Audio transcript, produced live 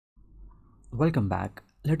Welcome back.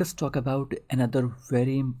 Let us talk about another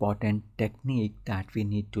very important technique that we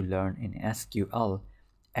need to learn in SQL,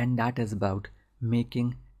 and that is about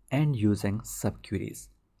making and using subqueries.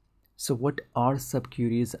 So, what are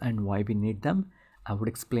subqueries and why we need them? I would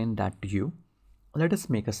explain that to you. Let us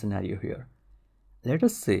make a scenario here. Let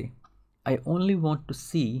us say I only want to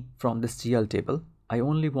see from this GL table, I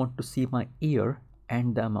only want to see my year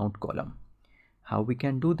and the amount column. How we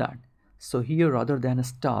can do that? So here, rather than a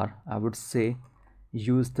star, I would say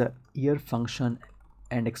use the year function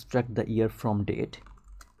and extract the year from date,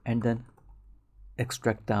 and then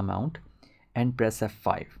extract the amount and press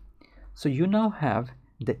F5. So you now have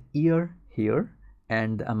the year here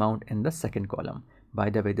and the amount in the second column.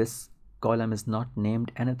 By the way, this column is not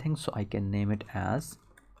named anything, so I can name it as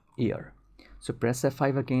year. So press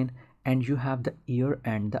F5 again and you have the year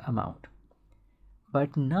and the amount.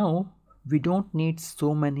 But now we don't need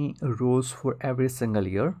so many rows for every single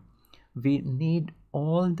year. We need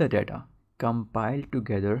all the data compiled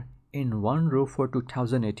together in one row for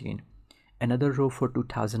 2018, another row for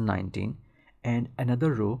 2019, and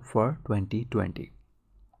another row for 2020.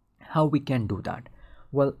 How we can do that?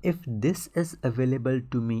 Well, if this is available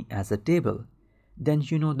to me as a table, then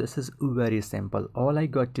this is very simple. All I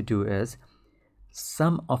got to do is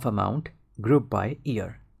sum of amount group by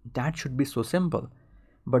year. That should be so simple.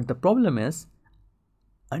 But the problem is,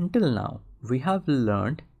 until now, we have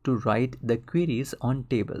learned to write the queries on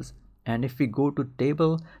tables. And if we go to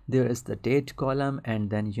table, there is the date column,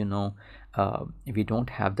 and then we don't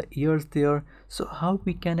have the years there. So how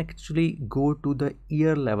we can actually go to the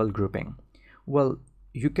year level grouping? Well,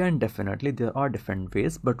 you can definitely, there are different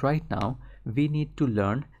ways, but right now we need to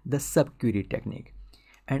learn the subquery technique.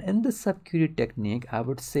 And in the subquery technique, I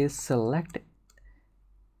would say select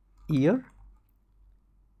year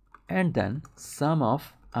and then sum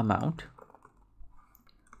of amount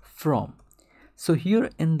from. So here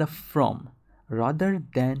in the from, rather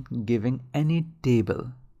than giving any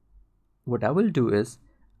table, what I will do is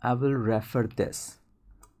I will refer this.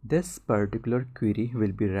 This particular query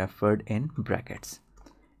will be referred in brackets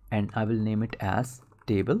and I will name it as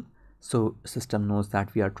table. So system knows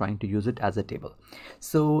that we are trying to use it as a table.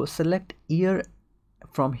 So select year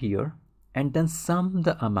from here and then sum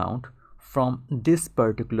the amount from this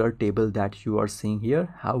particular table that you are seeing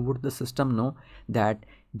here. How would the system know that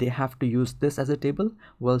they have to use this as a table?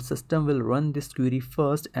 Well, system will run this query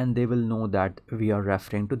first and they will know that we are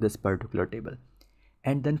referring to this particular table.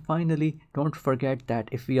 And then finally, don't forget that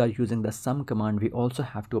if we are using the sum command, we also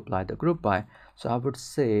have to apply the group by. So I would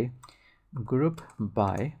say group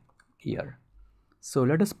by year. So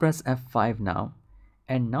let us press F5 now,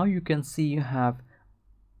 and now you can see you have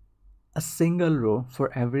a single row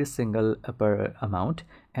for every single per amount,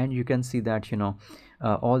 and you can see that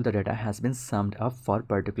all the data has been summed up for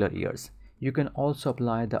particular years. You can also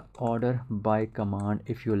apply the order by command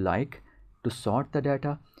if you like to sort the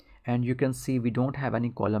data, and you can see we don't have any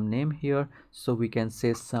column name here, so we can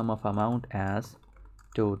say sum of amount as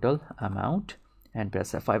total amount and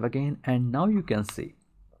press F5 again, and now you can see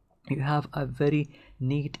you have a very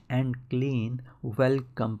neat and clean, well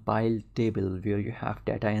compiled table where you have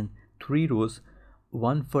data in 3 rows,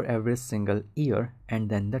 one for every single year and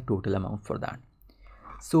then the total amount for that.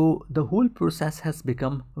 So the whole process has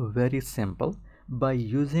become very simple by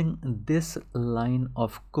using this line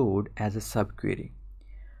of code as a subquery.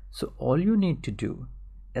 So all you need to do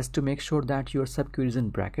is to make sure that your subquery is in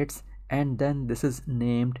brackets and then this is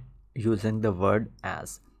named using the word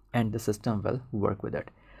as, and the system will work with it.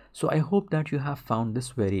 So I hope that you have found this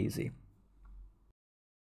very easy.